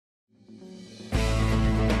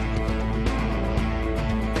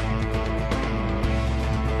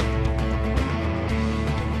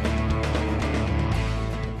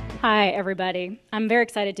Hi, everybody. I'm very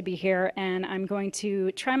excited to be here, and I'm going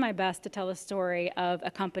to try my best to tell the story of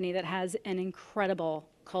a company that has an incredible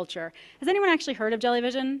culture. Has anyone actually heard of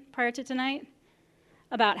Jellyvision prior to tonight?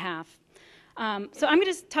 About half. So I'm going to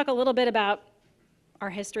just talk a little bit about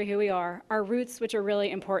our history, who we are, our roots, which are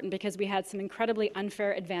really important because we had some incredibly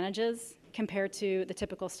unfair advantages compared to the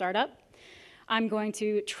typical startup. I'm going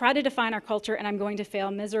to try to define our culture, and I'm going to fail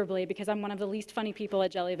miserably because I'm one of the least funny people at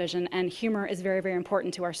Jellyvision, and humor is very, very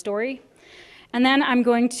important to our story. And then I'm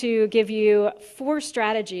going to give you 4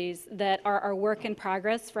 strategies that are our work in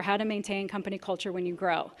progress for how to maintain company culture when you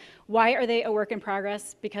grow. Why are they a work in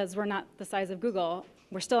progress? Because we're not the size of Google.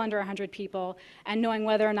 We're still under 100 people, and knowing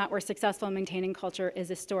whether or not we're successful in maintaining culture is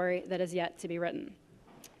a story that is yet to be written.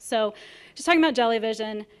 So just talking about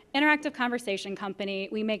Jellyvision, interactive conversation company.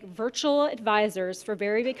 We make virtual advisors for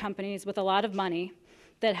very big companies with a lot of money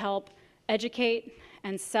that help educate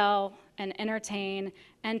and sell and entertain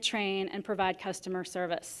and train and provide customer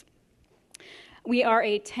service. We are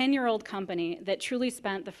a 10-year-old company that truly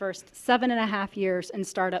spent the first 7.5 years in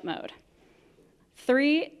startup mode.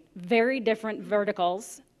 3 very different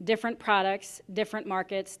verticals, different products, different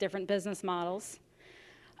markets, different business models.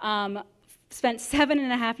 Spent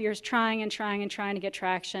 7.5 years trying to get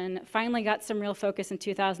traction, finally got some real focus in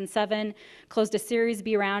 2007, closed a Series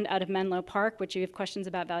B round out of Menlo Park, which you have questions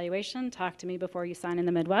about valuation, talk to me before you sign in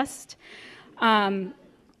the Midwest. Spent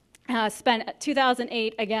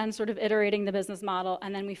 2008, again, sort of iterating the business model,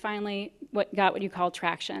 and then we finally got what you call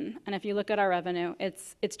traction. And if you look at our revenue,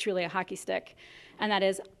 it's truly a hockey stick. And that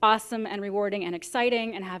is awesome and rewarding and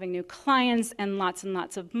exciting, and having new clients and lots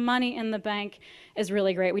of money in the bank is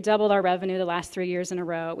really great. We doubled our revenue the last 3 years in a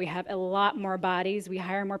row. We have a lot more bodies. We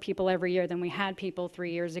hire more people every year than we had people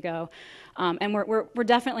 3 years ago. And we're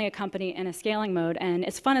definitely a company in a scaling mode. And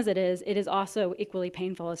as fun as it is also equally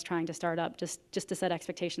painful as trying to start up, just to set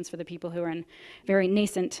expectations for the people who are in very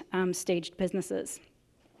nascent staged businesses.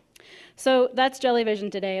 So that's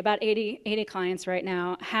Jellyvision today, about 80 clients right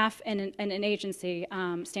now, half in an agency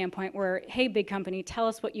standpoint where, hey, big company, tell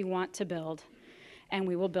us what you want to build, and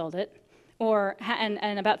we will build it.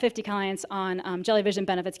 And about 50 clients on Jellyvision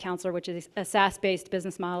Benefits Counselor, which is a SaaS-based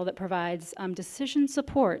business model that provides decision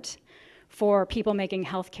support for people making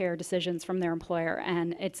healthcare decisions from their employer,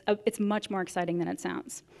 and it's much more exciting than it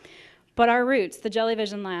sounds. But our roots, the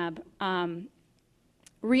Jellyvision Lab,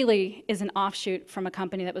 really is an offshoot from a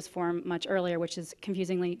company that was formed much earlier, which is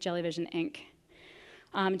confusingly Jellyvision Inc.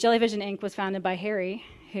 Jellyvision Inc. was founded by Harry,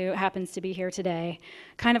 who happens to be here today,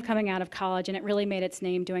 kind of coming out of college, and it really made its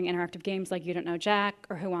name doing interactive games like You Don't Know Jack,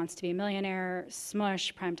 or Who Wants to Be a Millionaire,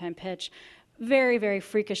 Smush, Primetime Pitch. Very, very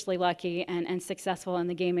freakishly lucky and successful in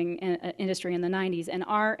the gaming industry in the 90s. And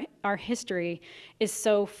our history is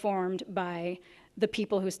so formed by the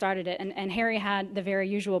people who started it. And Harry had the very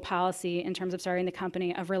usual policy in terms of starting the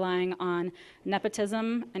company of relying on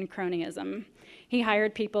nepotism and cronyism. He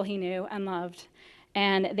hired people he knew and loved,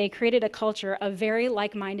 and they created a culture of very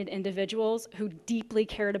like-minded individuals who deeply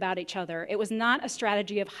cared about each other. It was not a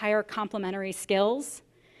strategy of hire complementary skills.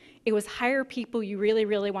 It was hire people you really,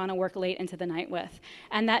 really want to work late into the night with.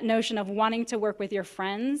 And that notion of wanting to work with your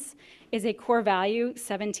friends is a core value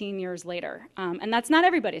 17 years later. And that's not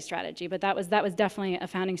everybody's strategy, but that was definitely a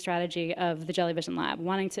founding strategy of the Jellyvision Lab,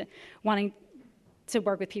 wanting to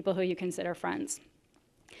work with people who you consider friends.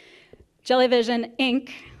 Jellyvision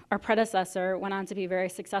Inc., our predecessor, went on to be very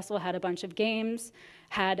successful, had a bunch of games,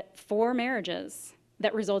 had 4 marriages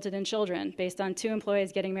that resulted in children based on 2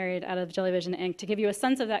 employees getting married out of Jellyvision Inc., to give you a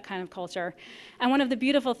sense of that kind of culture. And one of the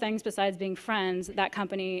beautiful things, besides being friends, that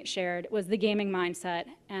company shared was the gaming mindset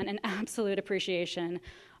and an absolute appreciation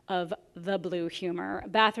of the blue humor.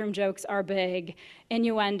 Bathroom jokes are big,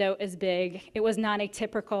 innuendo is big. It was not a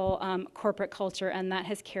typical corporate culture, and that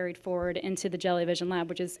has carried forward into the Jellyvision Lab,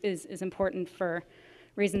 which is important for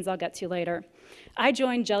reasons I'll get to later. I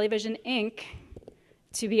joined Jellyvision Inc.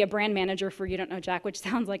 to be a brand manager for You Don't Know Jack, which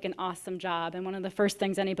sounds like an awesome job. And one of the first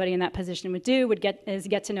things anybody in that position would do is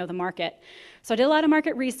get to know the market. So I did a lot of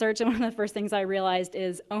market research, and one of the first things I realized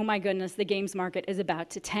is, oh my goodness, the games market is about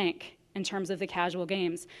to tank in terms of the casual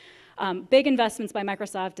games. Big investments by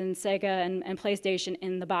Microsoft and Sega and PlayStation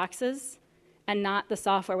in the boxes, and not the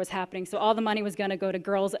software was happening. So all the money was going to go to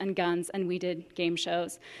girls and guns, and we did game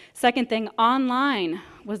shows. Second thing, online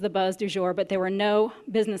was the buzz du jour, but there were no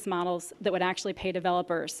business models that would actually pay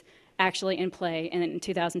developers actually in play in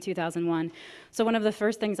 2000, 2001. So one of the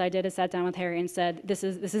first things I did is sat down with Harry and said, this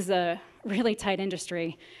is a really tight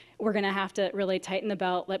industry. We're going to have to really tighten the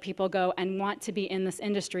belt, let people go and want to be in this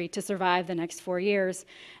industry to survive the next 4 years.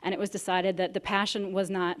 And it was decided that the passion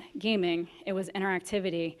was not gaming, it was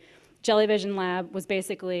interactivity. Jellyvision Lab was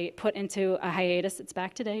basically put into a hiatus. It's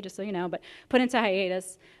back today, just so you know, but put into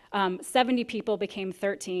hiatus. 70 people became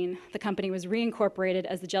 13. The company was reincorporated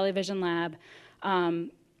as the Jellyvision Lab.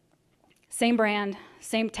 Same brand,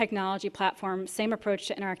 same technology platform, same approach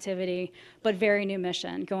to interactivity, but very new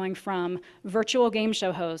mission, going from virtual game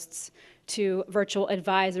show hosts to virtual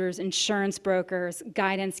advisors, insurance brokers,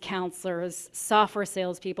 guidance counselors, software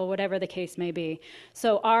salespeople, whatever the case may be.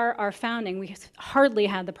 So our founding, we hardly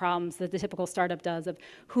had the problems that the typical startup does of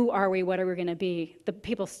who are we, what are we going to be. The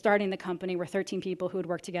people starting the company were 13 people who had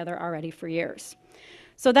worked together already for years.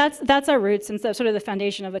 So that's our roots and so sort of the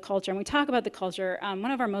foundation of the culture. And we talk about the culture.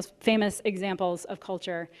 One of our most famous examples of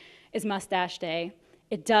culture is Mustache Day.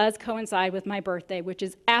 It does coincide with my birthday, which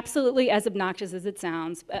is absolutely as obnoxious as it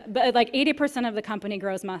sounds. But like 80% of the company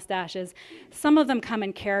grows mustaches. Some of them come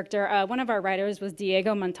in character. One of our writers was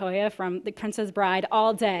Diego Montoya from The Princess Bride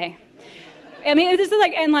all day. I mean, this is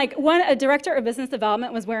like, and like a director of business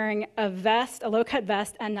development was wearing a vest, a low-cut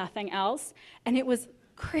vest, and nothing else. And it was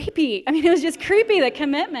creepy. I mean, it was just creepy, the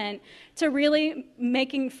commitment to really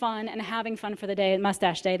making fun and having fun for the day,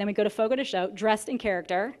 Mustache Day. Then we go to Fogo de Show, dressed in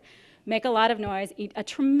character, make a lot of noise, eat a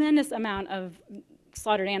tremendous amount of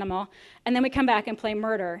slaughtered animal, and then we come back and play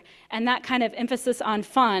murder. And that kind of emphasis on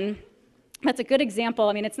fun, that's a good example.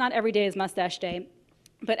 I mean, it's not every day is Mustache Day,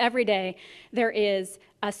 but every day there is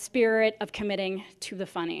a spirit of committing to the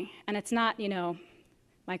funny. And it's not, you know,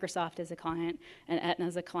 Microsoft is a client and Aetna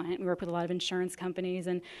is a client. We work with a lot of insurance companies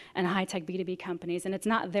and high-tech B2B companies, and it's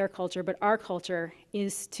not their culture, but our culture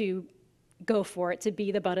is to go for it, to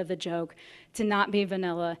be the butt of the joke, to not be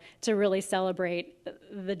vanilla, to really celebrate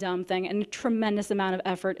the dumb thing. And a tremendous amount of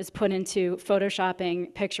effort is put into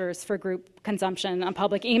photoshopping pictures for group consumption on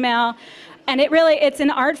public email. And it's an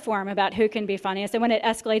art form about who can be funniest. And when it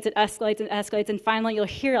escalates, it escalates and escalates. And finally, you'll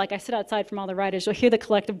hear, like I sit outside from all the writers, you'll hear the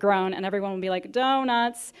collective groan, and everyone will be like,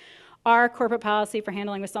 donuts. Our corporate policy for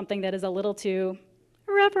handling with something that is a little too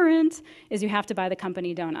irreverent is you have to buy the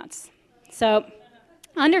company donuts. So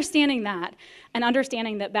understanding that, and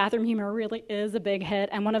understanding that bathroom humor really is a big hit,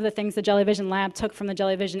 and one of the things the Jellyvision Lab took from the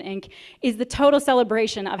Jellyvision Inc. is the total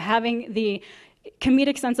celebration of having the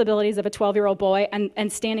comedic sensibilities of a 12-year-old boy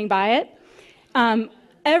and standing by it.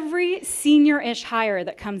 Every senior-ish hire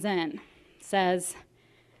that comes in says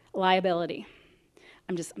liability.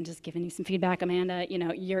 I'm just giving you some feedback, Amanda. You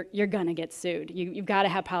know, you're gonna get sued. You've got to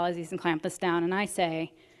have policies and clamp this down. And I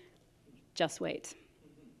say, just wait,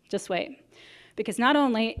 just wait. Because not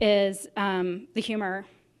only is the humor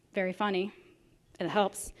very funny, it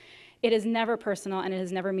helps, it is never personal and it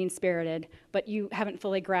is never mean-spirited, but you haven't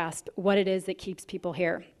fully grasped what it is that keeps people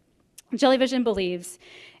here. Jellyvision believes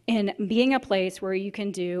in being a place where you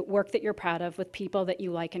can do work that you're proud of with people that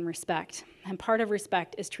you like and respect. And part of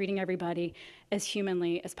respect is treating everybody as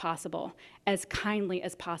humanly as possible, as kindly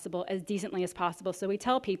as possible, as decently as possible. So we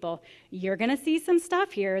tell people, you're gonna see some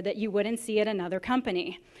stuff here that you wouldn't see at another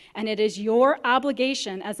company. And it is your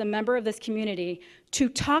obligation as a member of this community to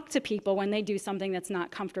talk to people when they do something that's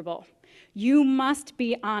not comfortable. You must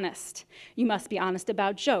be honest. You must be honest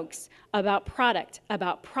about jokes, about product,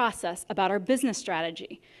 about process, about our business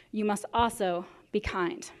strategy. You must also be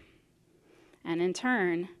kind. And in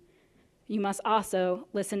turn, you must also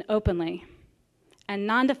listen openly and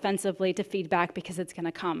non-defensively to feedback because it's going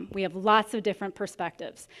to come. We have lots of different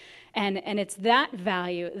perspectives. And it's that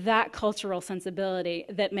value, that cultural sensibility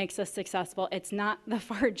that makes us successful. It's not the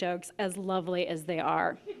fart jokes, as lovely as they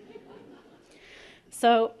are.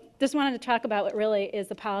 So just wanted to talk about what really is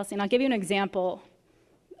the policy, and I'll give you an example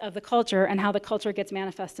of the culture and how the culture gets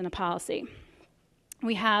manifest in a policy.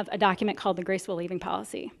 We have a document called the Graceful Leaving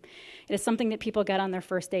Policy. It is something that people get on their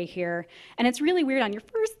first day here, and it's really weird on your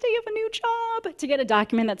first day of a new job to get a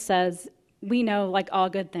document that says, we know, like all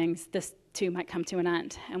good things, this too might come to an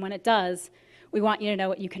end. And when it does, we want you to know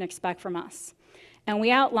what you can expect from us. And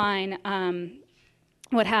we outline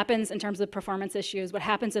what happens in terms of performance issues, what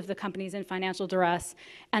happens if the company's in financial duress,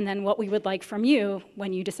 and then what we would like from you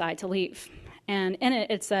when you decide to leave. And in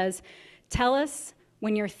it, it says, tell us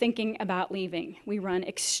when you're thinking about leaving. We run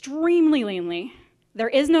extremely leanly. There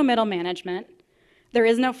is no middle management. There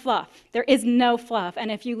is no fluff. There is no fluff.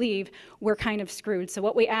 And if you leave, we're kind of screwed. So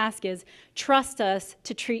what we ask is, trust us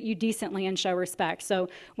to treat you decently and show respect. So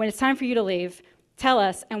when it's time for you to leave, tell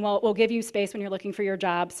us, and we'll give you space when you're looking for your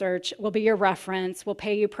job search. We'll be your reference. We'll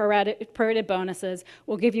pay you prorated bonuses.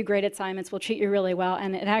 We'll give you great assignments. We'll treat you really well.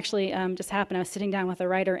 And it actually just happened. I was sitting down with a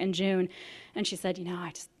writer in June, and she said, you know,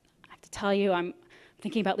 I have to tell you, I'm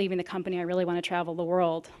thinking about leaving the company. I really want to travel the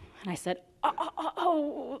world. And I said,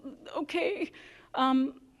 okay.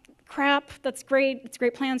 crap, that's great, it's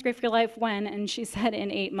great plans, great for your life, when? And she said, in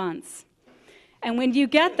 8 months. And when you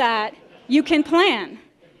get that, you can plan.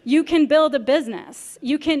 You can build a business.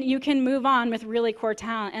 You can move on with really core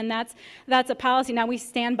talent, and that's a policy. Now we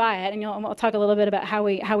stand by it, and we'll talk a little bit about how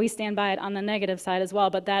we stand by it on the negative side as well.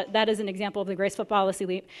 But that is an example of the graceful policy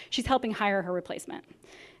leap. She's helping hire her replacement.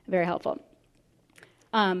 Very helpful.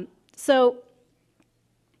 So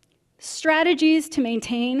strategies to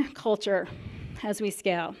maintain culture as we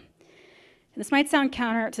scale. This might sound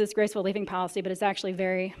counter to this graceful leaving policy, but it's actually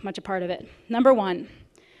very much a part of it. Number 1,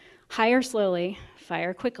 hire slowly,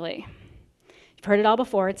 fire quickly. You've heard it all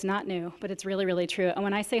before, it's not new, but it's really, really true. And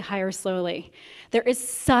when I say hire slowly, there is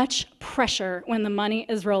such pressure when the money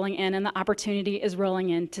is rolling in and the opportunity is rolling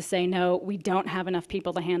in to say, no, we don't have enough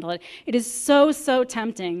people to handle it. It is so, so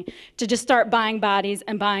tempting to just start buying bodies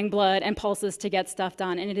and buying blood and pulses to get stuff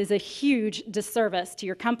done. And it is a huge disservice to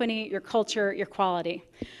your company, your culture, your quality.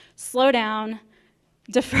 Slow down,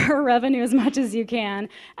 defer revenue as much as you can,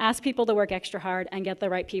 ask people to work extra hard, and get the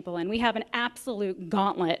right people in. We have an absolute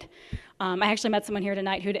gauntlet. I actually met someone here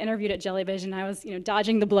tonight who'd interviewed at Jellyvision. I was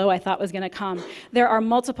dodging the blow I thought was going to come. There are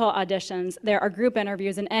multiple auditions. There are group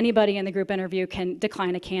interviews, and anybody in the group interview can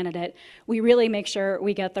decline a candidate. We really make sure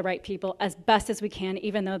we get the right people as best as we can,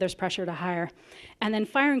 even though there's pressure to hire. And then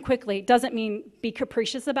firing quickly doesn't mean be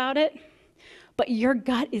capricious about it, but your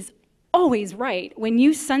gut is always right. When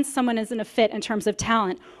you sense someone isn't a fit in terms of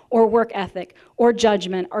talent or work ethic or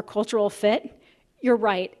judgment or cultural fit, you're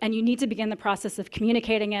right, and you need to begin the process of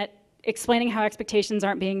communicating it, explaining how expectations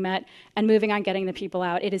aren't being met, and moving on getting the people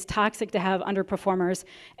out. It is toxic to have underperformers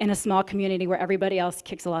in a small community where everybody else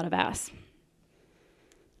kicks a lot of ass.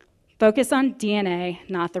 Focus on DNA,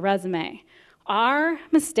 not the resume. Our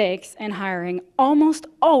mistakes in hiring almost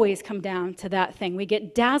always come down to that thing. We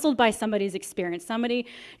get dazzled by somebody's experience. Somebody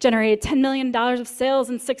generated $10 million of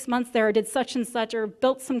sales in 6 months there, or did such and such, or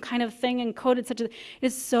built some kind of thing and coded such a... It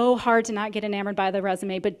is so hard to not get enamored by the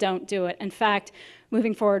resume, but don't do it. In fact,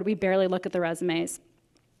 moving forward, we barely look at the resumes.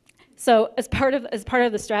 So as part of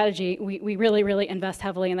the strategy, we really, really invest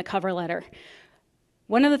heavily in the cover letter.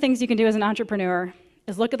 One of the things you can do as an entrepreneur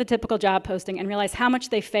is look at the typical job posting and realize how much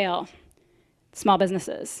they fail. Small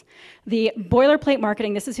businesses. The boilerplate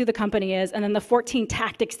marketing, this is who the company is, and then the 14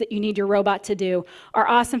 tactics that you need your robot to do are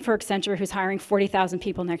awesome for Accenture, who's hiring 40,000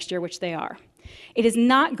 people next year, which they are. It is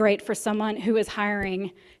not great for someone who is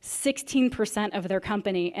hiring 16% of their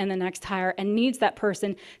company in the next hire and needs that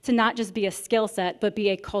person to not just be a skill set, but be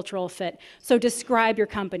a cultural fit. So describe your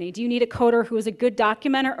company. Do you need a coder who is a good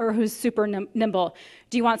documenter or who's super nimble?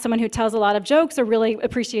 Do you want someone who tells a lot of jokes or really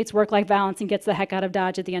appreciates work-life balance and gets the heck out of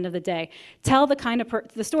Dodge at the end of the day? Tell the kind of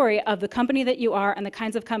the story of the company that you are and the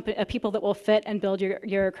kinds of people that will fit and build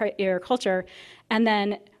your culture, and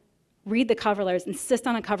then read the cover letters. Insist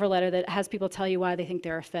on a cover letter that has people tell you why they think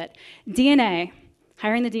they're a fit. DNA,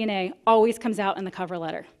 hiring the DNA, always comes out in the cover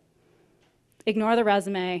letter. Ignore the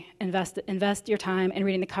resume, invest your time in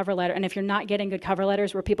reading the cover letter. And if you're not getting good cover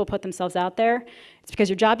letters where people put themselves out there, it's because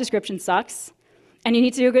your job description sucks, and you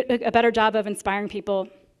need to do a better job of inspiring people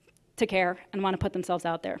to care and want to put themselves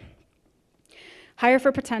out there. Hire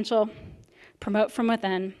for potential, promote from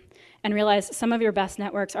within, and realize some of your best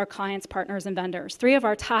networks are clients, partners, and vendors. 3 of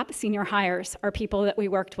our top senior hires are people that we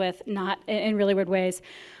worked with, not in really weird ways.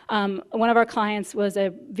 One of our clients was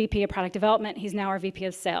a VP of product development. He's now our VP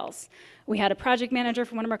of sales. We had a project manager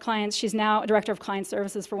for one of our clients. She's now a director of client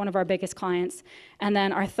services for one of our biggest clients. And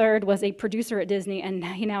then our third was a producer at Disney, and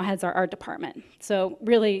he now heads our art department. So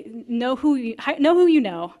really know who you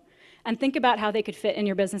know, and think about how they could fit in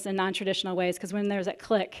your business in non-traditional ways, because when there's that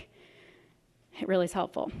click, it really is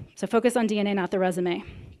helpful. So focus on DNA, not the resume.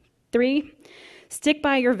 3, stick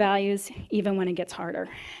by your values even when it gets harder.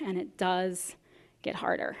 And it does get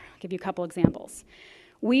harder. I'll give you a couple examples.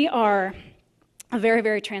 We are a very,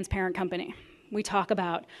 very transparent company. We talk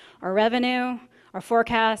about our revenue, our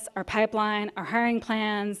forecasts, our pipeline, our hiring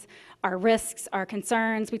plans, our risks, our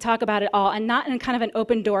concerns. We talk about it all, and not in kind of an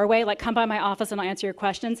open doorway, like come by my office and I'll answer your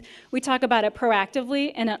questions. We talk about it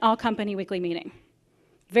proactively in an all-company weekly meeting.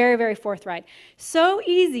 Very, very forthright. So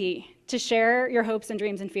easy to share your hopes and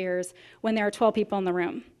dreams and fears when there are 12 people in the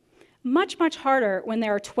room. Much, much harder when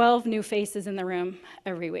there are 12 new faces in the room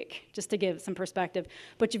every week, just to give some perspective.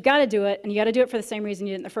 But you've got to do it, and you got to do it for the same reason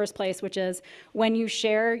you did in the first place, which is when you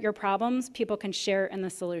share your problems, people can share in the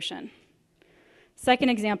solution. Second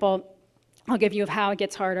example I'll give you of how it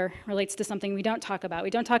gets harder relates to something we don't talk about. We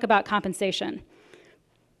don't talk about compensation.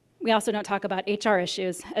 We also don't talk about HR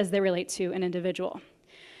issues as they relate to an individual.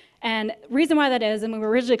 And the reason why that is, and we were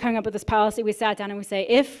originally coming up with this policy, we sat down and we say,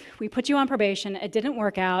 if we put you on probation, it didn't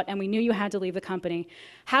work out, and we knew you had to leave the company,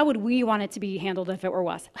 how would we want it to be handled if it were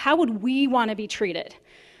us? How would we want to be treated?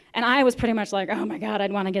 And I was pretty much like, oh my God,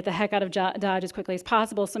 I'd want to get the heck out of Dodge as quickly as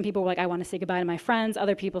possible. Some people were like, I want to say goodbye to my friends.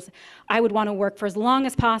 Other people said, I would want to work for as long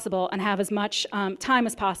as possible and have as much time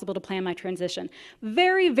as possible to plan my transition.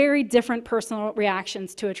 Very, very different personal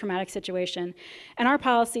reactions to a traumatic situation. And our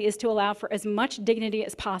policy is to allow for as much dignity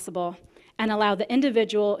as possible and allow the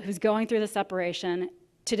individual who's going through the separation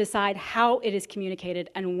to decide how it is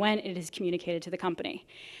communicated and when it is communicated to the company.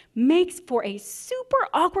 Makes for a super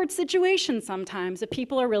awkward situation sometimes if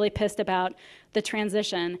people are really pissed about the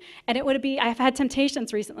transition. And it would be, I've had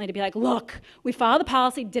temptations recently to be like, look, we followed the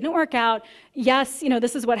policy, didn't work out, yes,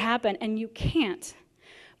 this is what happened, and you can't,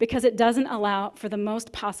 because it doesn't allow for the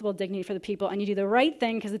most possible dignity for the people, and you do the right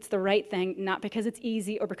thing because it's the right thing, not because it's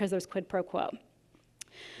easy or because there's quid pro quo.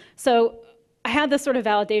 So I had this sort of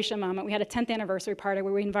validation moment. We had a 10th anniversary party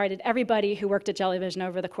where we invited everybody who worked at Jellyvision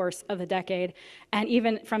over the course of the decade, and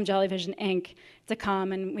even from Jellyvision Inc. to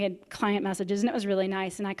come, and we had client messages, and it was really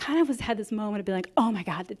nice. And I kind of had this moment of being like, oh my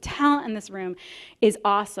God, the talent in this room is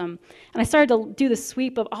awesome. And I started to do the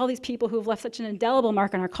sweep of all these people who have left such an indelible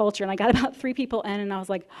mark on our culture, and I got about 3 people in, and I was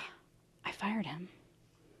like, I fired him.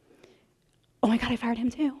 Oh my God, I fired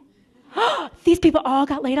him too. These people all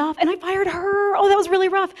got laid off, and I fired her. Oh, that was really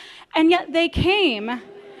rough. And yet they came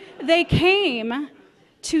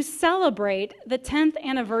to celebrate the 10th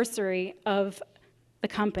anniversary of the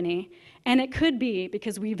company. And it could be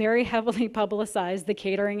because we very heavily publicized the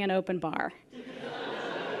catering and open bar.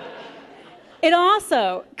 It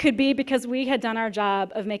also could be because we had done our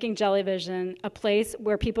job of making Jellyvision a place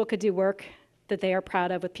where people could do work that they are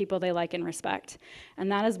proud of with people they like and respect. And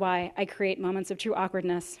that is why I create moments of true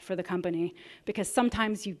awkwardness for the company, because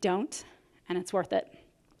sometimes you don't, and it's worth it.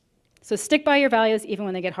 So stick by your values even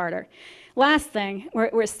when they get harder. Last thing,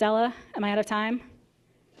 where's Stella? Am I out of time?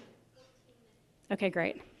 Okay,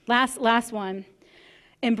 great. Last one,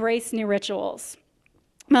 embrace new rituals.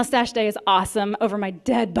 Mustache Day is awesome. Over my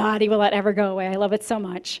dead body will that ever go away. I love it so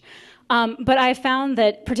much. But I found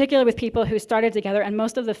that, particularly with people who started together, and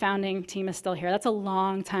most of the founding team is still here, that's a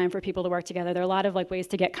long time for people to work together. There are a lot of ways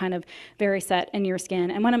to get kind of very set in your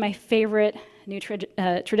skin. And one of my favorite new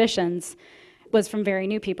traditions was from very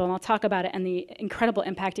new people, and I'll talk about it and the incredible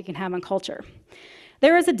impact it can have on culture.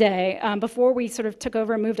 There was a day, before we sort of took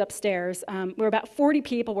over and moved upstairs, we were about 40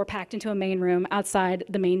 people were packed into a main room outside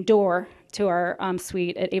the main door to our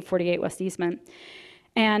suite at 848 West Eastman.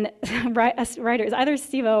 And writers, either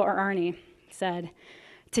Steve-O or Arnie, said,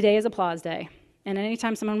 today is applause day, and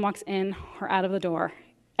anytime someone walks in or out of the door,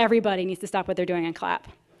 everybody needs to stop what they're doing and clap.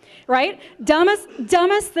 Right?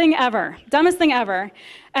 Dumbest thing ever. Dumbest thing ever.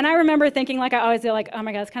 And I remember thinking, like I always do, oh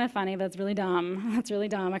my God, it's kind of funny, but it's really dumb. It's really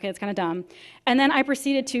dumb. Okay, it's kind of dumb. And then I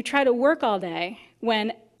proceeded to try to work all day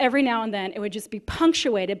when every now and then it would just be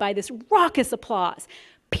punctuated by this raucous applause.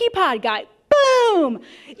 Peapod guy, boom!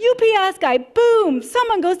 UPS guy, boom!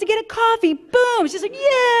 Someone goes to get a coffee, boom! She's like,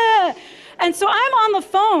 yeah! And so I'm on the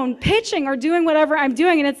phone pitching or doing whatever I'm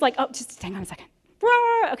doing, and it's like, oh, just hang on a second.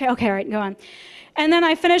 Okay, all right, go on. And then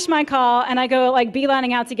I finish my call, and I go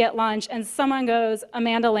beelining out to get lunch, and someone goes,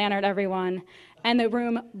 Amanda Lannert, everyone. And the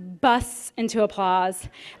room busts into applause.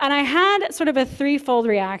 And I had sort of a threefold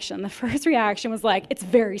reaction. The first reaction was it's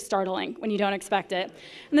very startling when you don't expect it.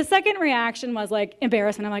 And the second reaction was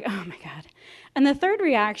embarrassment. I'm like, oh my God. And the third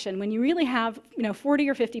reaction, when you really have 40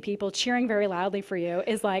 or 50 people cheering very loudly for you,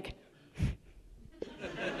 is like,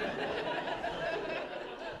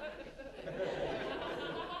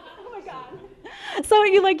 so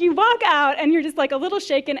you walk out and you're just a little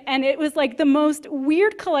shaken, and it was the most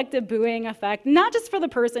weird collective booing effect, not just for the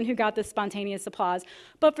person who got this spontaneous applause,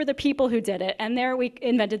 but for the people who did it. And there we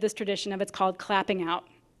invented this tradition of, it's called clapping out.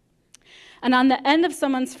 And on the end of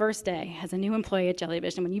someone's first day as a new employee at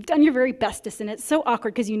Jellyvision, when you've done your very bestest, and it's so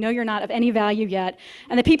awkward because you're not of any value yet,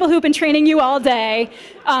 and the people who've been training you all day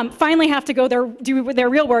finally have to go do their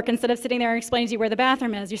real work instead of sitting there and explaining to you where the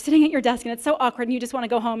bathroom is. You're sitting at your desk, and it's so awkward, and you just want to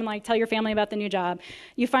go home and tell your family about the new job.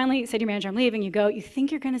 You finally say to your manager, I'm leaving. You go. You think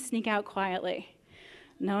you're going to sneak out quietly.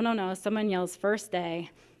 No. Someone yells, first day.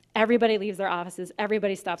 Everybody leaves their offices.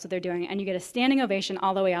 Everybody stops what they're doing, and you get a standing ovation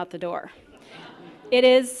all the way out the door. It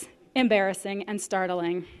is embarrassing and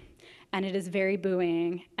startling, and it is very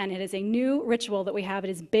buoying, and it is a new ritual that we have. It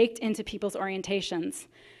is baked into people's orientations.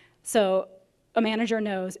 So a manager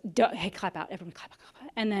knows, hey, clap out, everyone clap out,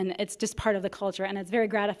 and then it's just part of the culture, and it's very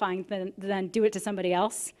gratifying to then do it to somebody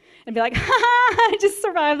else and be like, ha ha, I just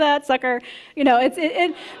survived that, sucker.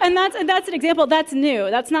 And that's an example. That's new.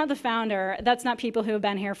 That's not the founder. That's not people who have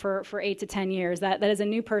been here for 8 to 10 years. That is a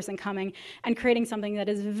new person coming and creating something that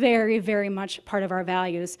is very, very much part of our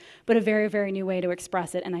values, but a very, very new way to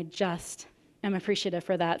express it, and I just am appreciative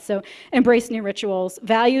for that. So embrace new rituals.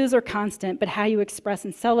 Values are constant, but how you express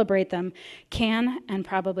and celebrate them can and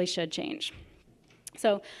probably should change.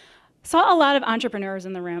 So saw a lot of entrepreneurs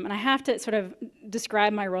in the room, and I have to sort of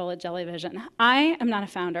describe my role at Jellyvision. I am not a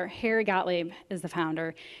founder. Harry Gottlieb is the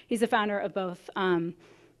founder. He's the founder of both Inc.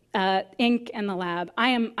 and the Lab. I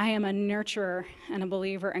am a nurturer and a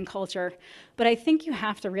believer in culture, but I think you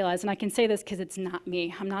have to realize, and I can say this because it's not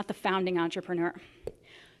me, I'm not the founding entrepreneur.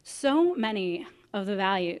 So many of the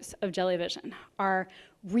values of Jellyvision are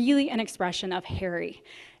really an expression of Harry.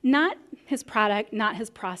 Not his product, not his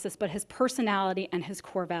process, but his personality and his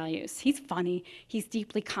core values. He's funny, he's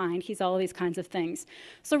deeply kind, he's all of these kinds of things.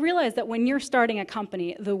 So realize that when you're starting a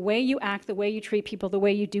company, the way you act, the way you treat people, the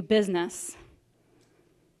way you do business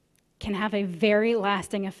can have a very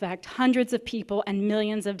lasting effect, hundreds of people and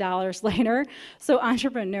millions of dollars later. So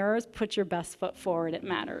entrepreneurs, put your best foot forward, it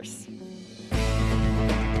matters.